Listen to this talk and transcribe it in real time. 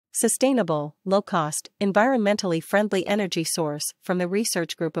sustainable, low-cost, environmentally friendly energy source from the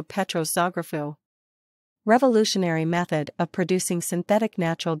research group of Petros Zografous. Revolutionary method of producing synthetic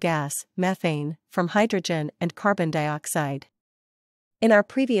natural gas, methane, from hydrogen and carbon dioxide. In our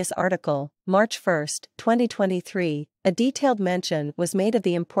previous article, March 1, 2023, a detailed mention was made of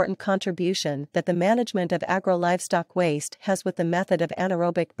the important contribution that the management of agro-livestock waste has with the method of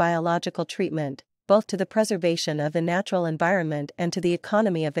anaerobic biological treatment, both to the preservation of the natural environment and to the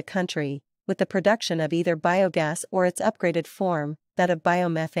economy of the country, with the production of either biogas or its upgraded form, that of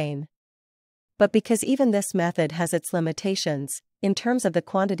biomethane. But because even this method has its limitations, in terms of the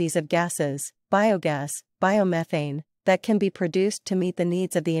quantities of gases, biogas, biomethane, that can be produced to meet the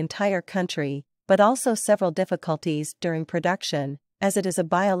needs of the entire country, but also several difficulties during production, as it is a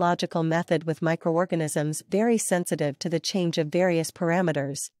biological method with microorganisms very sensitive to the change of various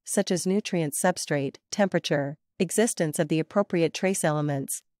parameters, such as nutrient substrate, temperature, existence of the appropriate trace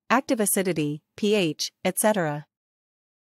elements, active acidity, pH, etc.